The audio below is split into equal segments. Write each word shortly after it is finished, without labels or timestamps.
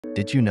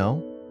Did you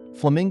know?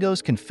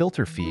 Flamingos can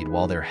filter feed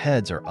while their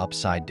heads are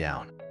upside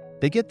down.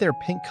 They get their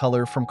pink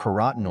color from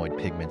carotenoid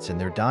pigments in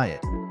their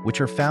diet, which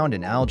are found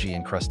in algae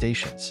and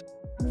crustaceans.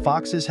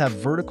 Foxes have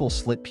vertical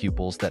slit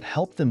pupils that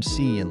help them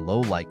see in low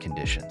light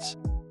conditions.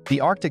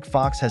 The Arctic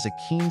fox has a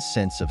keen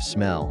sense of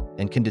smell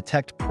and can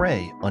detect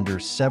prey under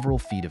several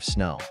feet of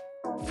snow.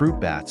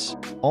 Fruit bats,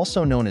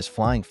 also known as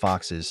flying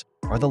foxes,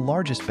 are the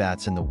largest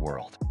bats in the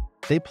world.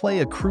 They play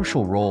a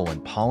crucial role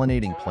in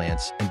pollinating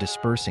plants and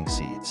dispersing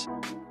seeds.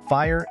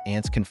 Fire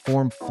ants can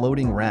form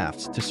floating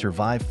rafts to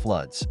survive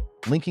floods,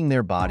 linking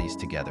their bodies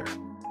together.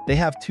 They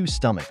have two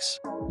stomachs,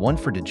 one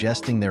for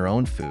digesting their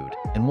own food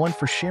and one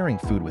for sharing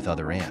food with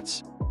other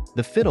ants.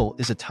 The fiddle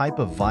is a type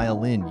of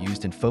violin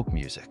used in folk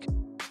music.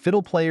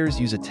 Fiddle players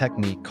use a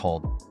technique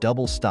called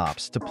double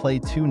stops to play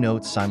two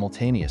notes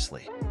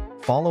simultaneously.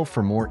 Follow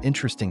for more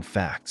interesting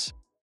facts.